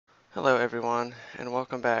Hello everyone, and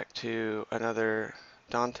welcome back to another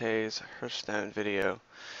Dante's Hearthstone video.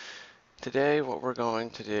 Today what we're going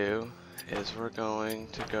to do is we're going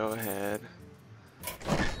to go ahead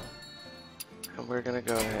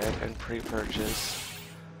and pre-purchase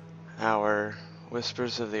our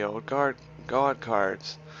Whispers of the Old God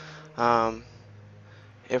cards. Um,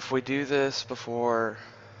 if we do this before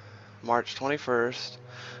March 21st,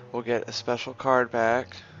 we'll get a special card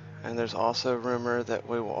back, and there's also a rumor that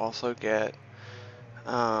we will also get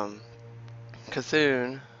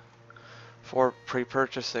Cthulhu for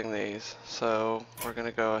pre-purchasing these. So we're going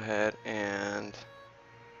to go ahead and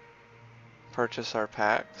purchase our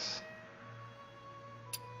packs.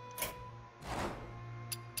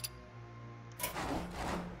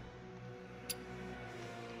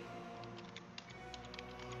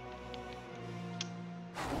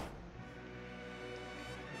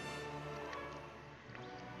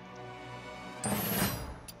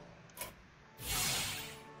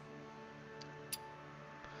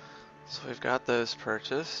 So we've got those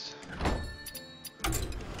purchased.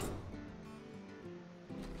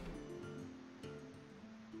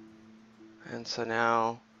 And so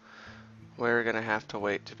now we're going to have to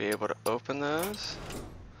wait to be able to open those.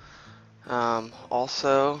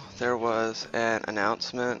 Also, there was an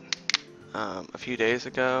announcement a few days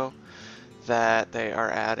ago that they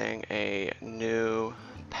are adding a new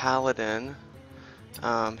Paladin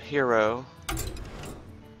hero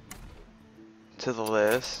to the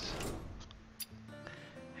list,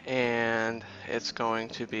 and it's going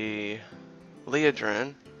to be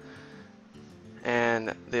Leodrin.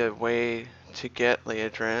 And the way to get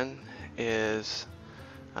Leodrin is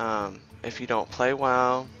if you don't play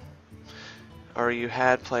WoW, or you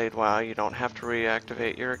had played WoW, you don't have to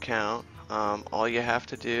reactivate your account. All you have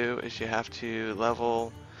to do is you have to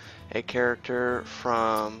level a character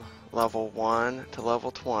from level 1 to level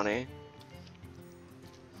 20,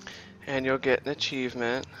 and you'll get an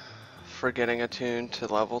achievement for getting attuned to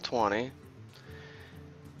level 20.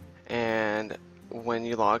 And when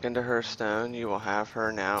you log into Hearthstone, you will have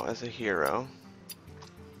her now as a hero.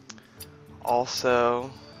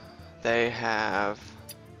 Also, they have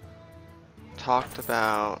talked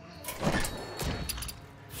about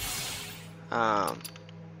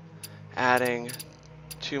adding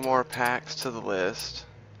 2 more packs to the list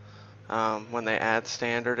when they add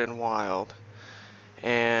standard and wild.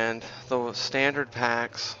 And the standard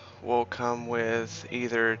packs will come with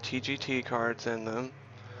either TGT cards in them,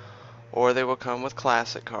 or they will come with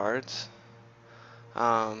classic cards.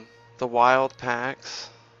 The wild packs,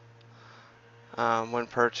 when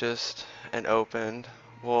purchased and opened,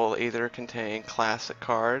 will either contain classic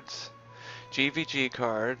cards, GVG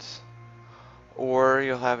cards, or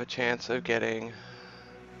you'll have a chance of getting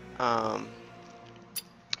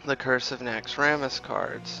the Curse of Naxxramas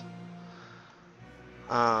cards.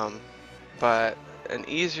 But an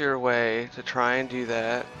easier way to try and do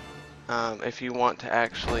that, if you want to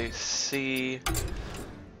actually see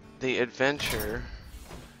the adventure,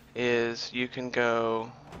 is you can go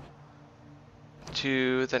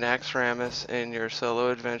to the Naxxramas in your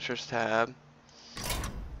Solo Adventures tab,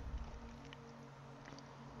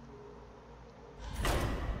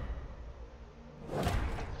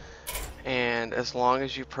 and as long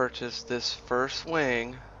as you purchase this first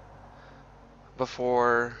wing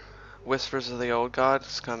before Whispers of the Old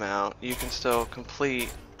Gods come out, you can still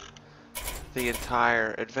complete the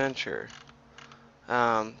entire adventure.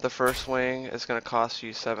 The first wing is going to cost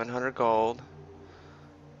you 700 gold,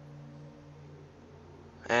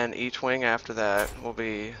 and each wing after that will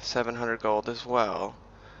be 700 gold as well.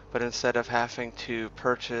 But instead of having to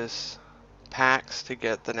purchase packs to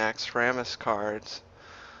get the Naxxramas cards,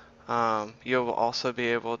 you'll also be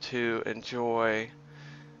able to enjoy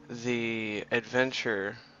the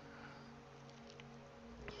adventure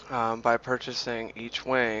by purchasing each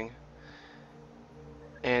wing,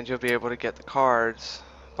 and you'll be able to get the cards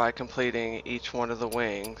by completing each one of the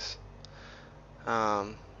wings.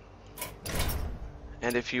 And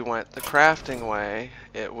if you went the crafting way,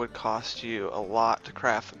 it would cost you a lot to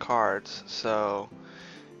craft the cards, so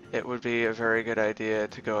it would be a very good idea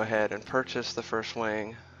to go ahead and purchase the first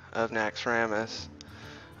wing of Naxxramas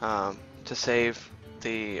to save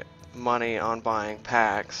the money on buying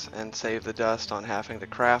packs and save the dust on having to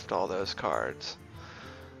craft all those cards.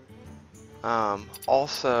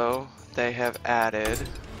 Also, they have added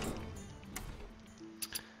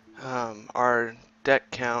our deck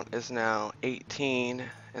count is now 18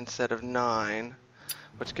 instead of 9,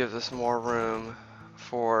 which gives us more room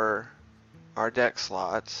for our deck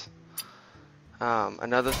slots.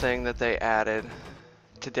 Another thing that they added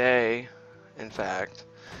today, in fact,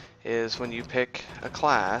 is when you pick a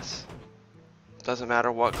class, doesn't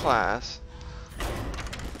matter what class,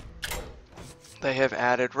 they have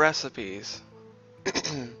added recipes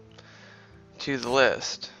to the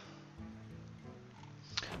list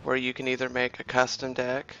where you can either make a custom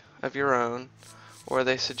deck of your own, or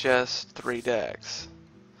they suggest 3 decks.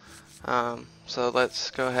 So let's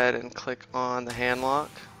go ahead and click on the hand lock,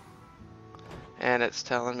 and it's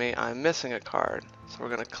telling me I'm missing a card. So we're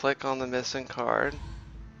going to click on the missing card,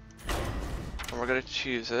 and we're going to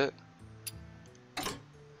choose it.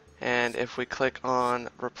 And if we click on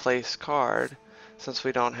replace card, since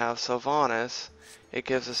we don't have Sylvanas, it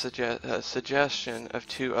gives us a suggestion of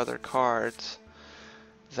 2 other cards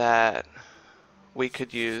that we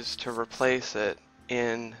could use to replace it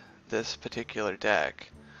in this particular deck.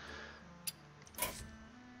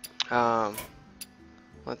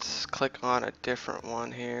 Let's click on a different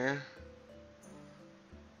one here.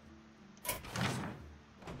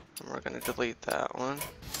 And we're going to delete that one.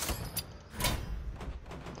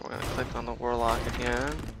 We're going to click on the Warlock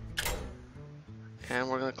again. And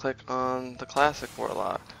we're going to click on the Classic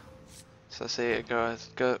Warlock. So see, it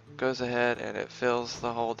goes ahead and it fills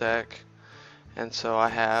the whole deck. And so I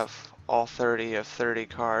have all 30 of 30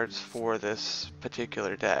 cards for this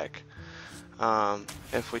particular deck.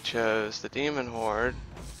 If we chose the Demon Horde,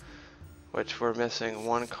 which we're missing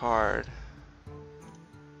 1 card,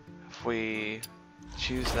 if we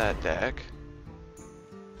choose that deck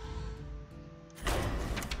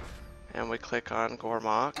and we click on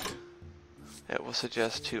Gormok, it will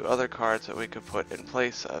suggest 2 other cards that we could put in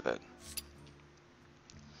place of it.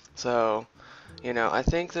 So, you know, I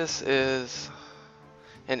think this is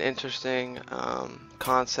an interesting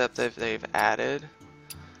concept that they've added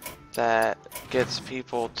that gets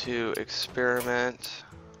people to experiment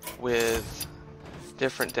with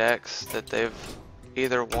different decks that they've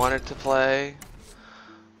either wanted to play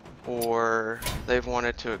or they've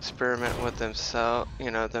wanted to experiment with themselves,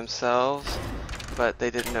 but they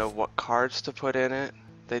didn't know what cards to put in it.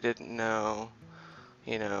 They didn't know,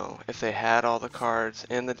 if they had all the cards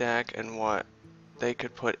in the deck and what they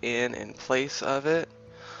could put in place of it.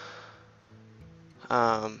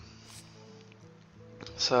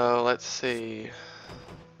 So let's see.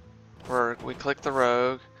 We click the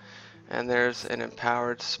Rogue, and there's an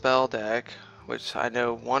empowered spell deck, which I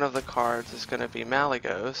know one of the cards is going to be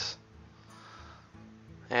Malygos,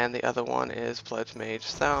 and the other one is Pledge Mage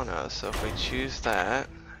Thalnos. So if we choose that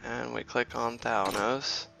and we click on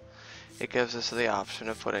Thalnos, it gives us the option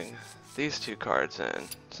of putting these 2 cards in,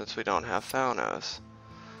 since we don't have Thalnos.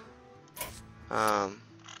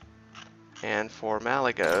 And for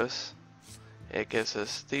Malygos, it gives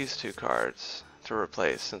us these 2 cards to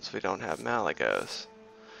replace, since we don't have Malygos.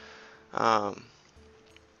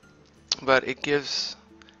 But it gives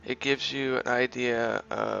you an idea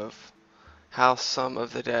of how some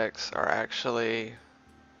of the decks are actually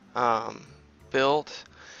built.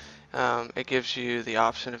 It gives you the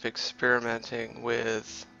option of experimenting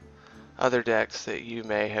with other decks that you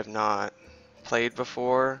may have not played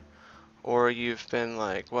before, or you've been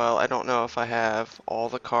like, well, I don't know if I have all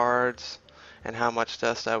the cards and how much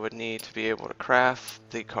dust I would need to be able to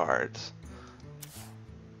craft the cards.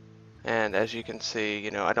 And as you can see,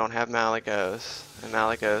 I don't have Malygos, and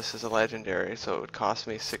Malygos is a legendary, so it would cost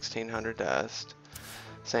me 1600 dust.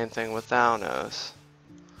 Same thing with Thalnos.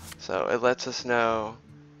 So it lets us know,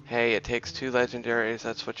 hey, it takes 2 legendaries,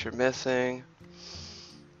 that's what you're missing.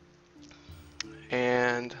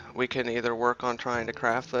 And we can either work on trying to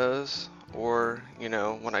craft those, or,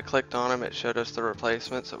 when I clicked on them, it showed us the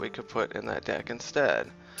replacements that we could put in that deck instead.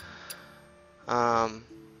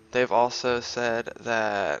 They've also said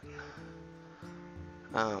that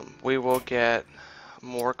we will get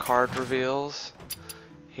more card reveals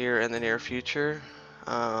here in the near future.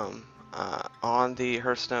 On the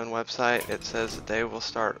Hearthstone website, it says that they will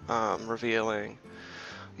start revealing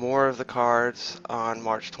more of the cards on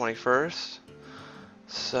March 21st.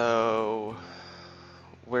 So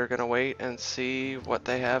we're going to wait and see what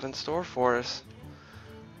they have in store for us.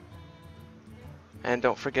 And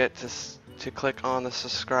don't forget to click on the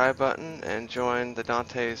subscribe button and join the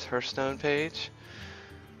Dante's Hearthstone page.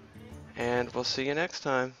 And we'll see you next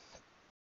time.